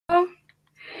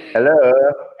Hello.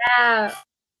 Yeah.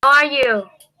 How are you?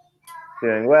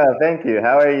 Doing well, thank you.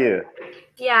 How are you?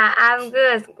 Yeah, I'm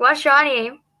good. What's your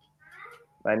name?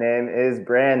 My name is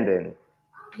Brandon.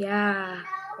 Yeah.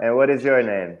 And what is your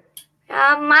name?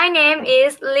 My name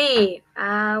is Lee.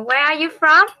 Where are you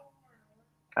from?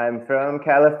 I'm from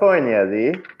California,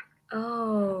 Lee.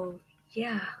 Oh,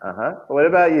 yeah. What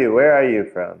about you? Where are you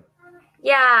from?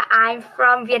 Yeah, I'm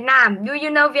from Vietnam. Do you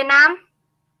know Vietnam?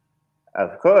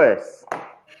 Of course.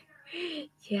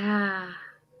 Yeah.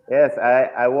 Yes,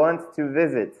 I want to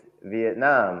visit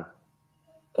Vietnam.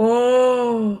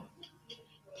 Oh,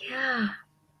 yeah.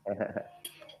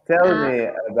 Tell Uh, me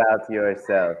about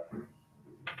yourself.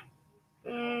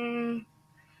 mm,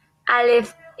 I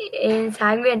live in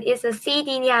Thái Nguyên. It's a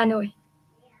city near Hanoi.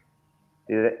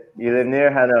 You live near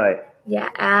Hanoi.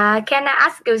 Yeah. Can I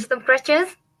ask you some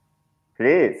questions?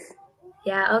 Please.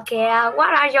 Yeah. Okay.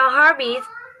 What are your hobbies?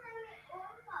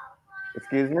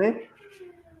 Excuse me?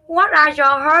 What are your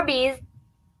hobbies?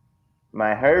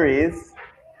 My hurries?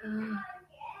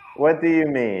 What do you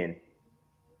mean?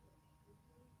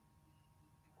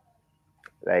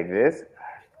 Like this?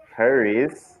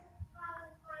 Hurries?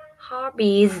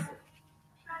 Hobbies.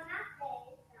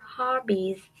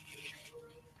 Hobbies.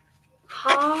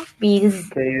 Hobbies.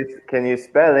 Can you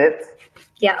spell it?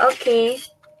 Yeah, okay.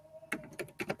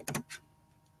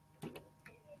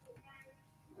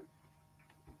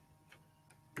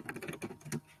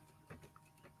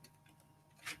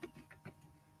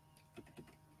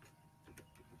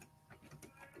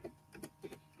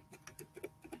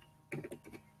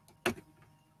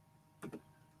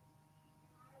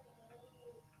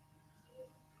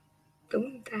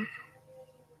 Đúng ta.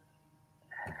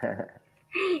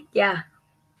 Yeah.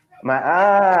 My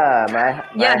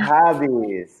Yeah.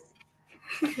 hobbies.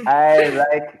 I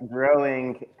like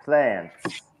growing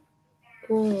plants.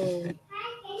 Oh.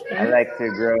 I like to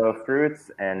grow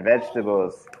fruits and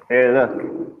vegetables. Here, look.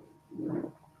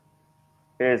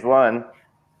 Here's one.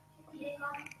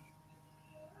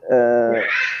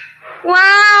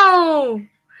 Wow.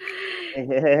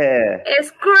 Yeah.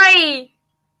 It's great.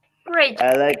 Great.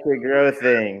 I like to grow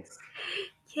things.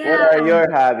 What Yeah. are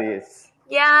your hobbies?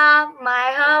 Yeah,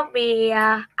 my hobby.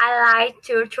 I like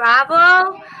to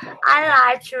travel. I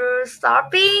like to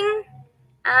shopping.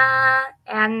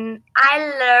 And I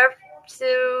love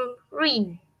to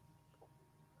read.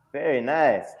 Very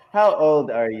nice. How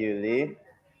old are you, Lee?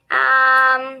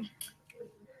 Um,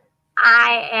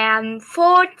 I am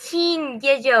 14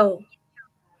 years old.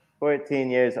 14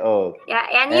 years old. Yeah,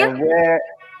 and you? And where?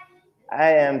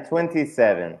 I am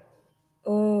 27.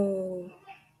 Oh.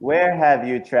 Where have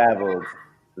you traveled,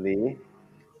 Lee?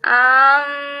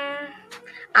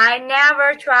 I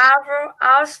never travel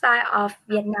outside of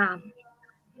Vietnam.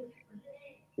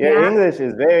 Your Yeah. English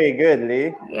is very good,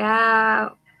 Lee. Yeah.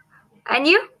 And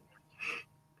you?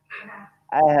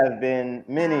 I have been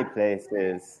many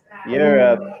places.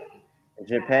 Europe,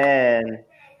 Japan,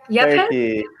 Japan?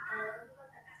 Turkey,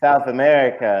 South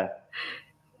America.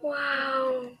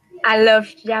 Wow. I love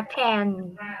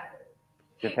Japan.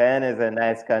 Japan is a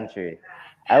nice country.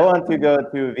 I want to go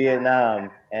to Vietnam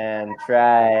and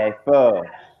try pho.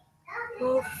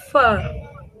 Oh, pho.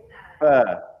 Pho,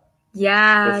 the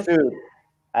Yeah. soup.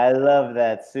 I love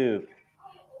that soup.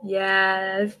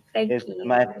 Yes. Thank It's you.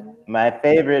 my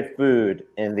favorite food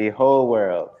in the whole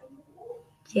world.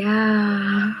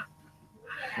 Yeah.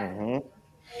 Mm-hmm.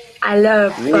 I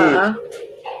love pho.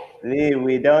 Lee,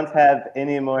 we don't have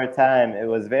any more time. It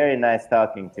was very nice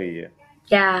talking to you.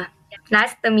 Yeah.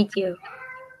 Nice to meet you.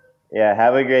 Yeah,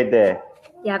 have a great day.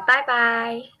 Yeah. Bye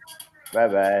bye.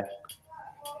 Bye-bye.